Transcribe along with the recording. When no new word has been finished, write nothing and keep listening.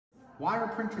Why are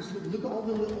printers, look at all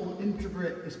the little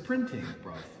intricate, it's printing,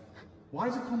 bro. Why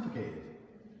is it complicated?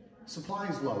 Supply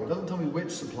is low. It doesn't tell me which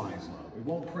supply is low. It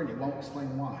won't print, it won't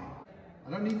explain why.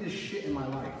 I don't need this shit in my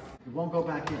life. It won't go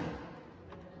back in.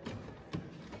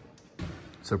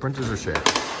 So printers are shit.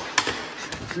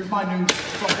 Here's my new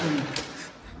fucking...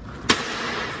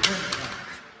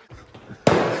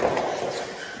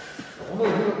 I'm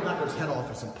gonna go to Packer's head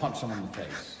office and punch someone in the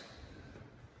face.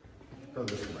 Go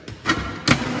this way.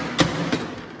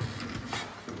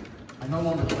 I no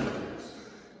longer print this.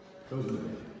 Goes in the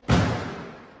bin.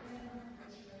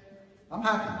 I'm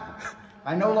happy.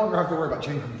 I no longer have to worry about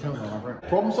changing the tone on my print.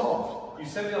 Problem solved. You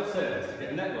send me upstairs to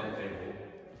get a network cable.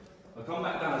 I come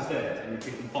back downstairs and you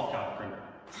kick the fuck out the printer.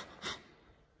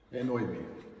 It annoyed me.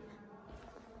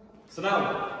 So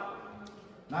now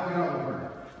Now we don't have a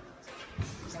printer.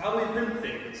 so how do we print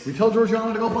things? We told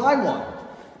Georgiana to go buy one.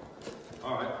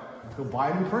 Alright. Go buy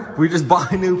a new printer. We just buy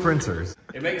new printers.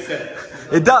 It makes sense.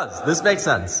 It does. This makes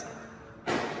sense.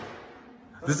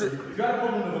 This is. If you had a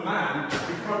problem with a man, you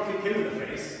can't kick him in the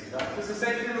face. It's the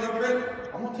same thing with a print.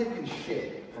 I'm not taking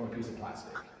shit from a piece of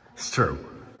plastic. It's true.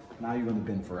 Now you're in the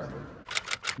bin forever.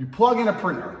 You plug in a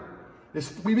printer.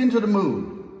 We've been to the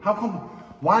moon.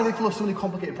 Why do they feel so many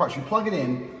complicated parts? You plug it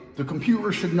in, the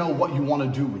computer should know what you want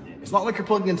to do with it. It's not like you're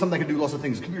plugging in something that can do lots of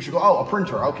things. The computer should go, oh, a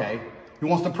printer, okay. He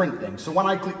wants to print things. So when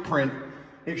I click print,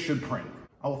 it should print.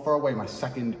 I will throw away my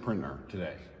second printer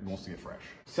today. He wants to get fresh.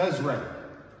 Says ready.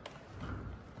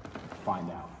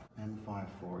 Find out.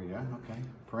 M54, yeah, okay.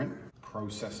 Print,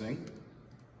 processing. Don't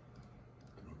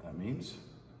know what that means.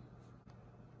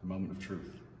 The moment of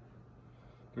truth.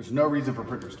 There's no reason for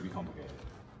printers to be complicated.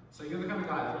 So you're the kind of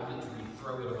guy that will literally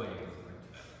throw it away.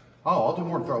 Oh, I'll do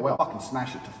more than throw away. I'll fucking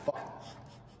smash it to fuck.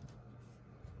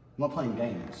 I'm not playing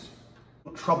games.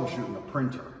 I'm not troubleshooting a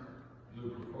printer.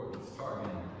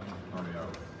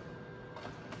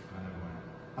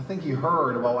 I think he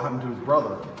heard about what happened to his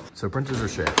brother. So printers are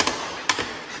shit.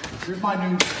 Here's my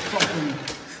new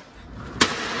fucking...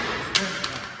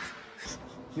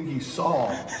 I think he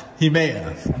saw He may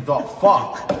have. and thought,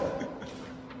 fuck.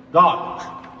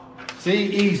 Dog. See,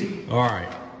 easy. All right.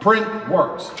 Print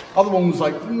works. Other one was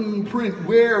like, print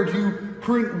where? Do you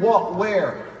print what?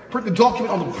 Where? Print the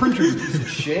document on the printer, you piece of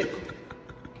shit.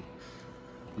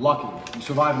 Lucky, you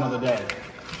survive another day.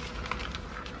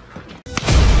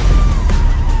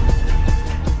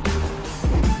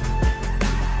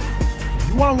 If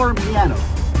you want to learn piano,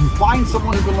 you find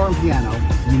someone who can learn piano,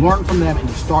 you learn from them and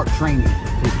you start training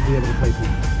to be able to play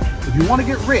piano. If you want to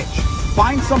get rich,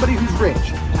 find somebody who's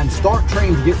rich and start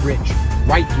training to get rich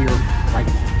right here, right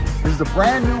now. This is a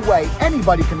brand new way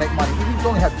anybody can make money, even if you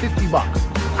only have 50 bucks.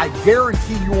 I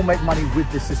guarantee you will make money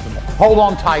with this system. Hold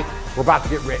on tight, we're about to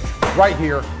get rich. Right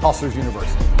here, Hustlers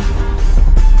University.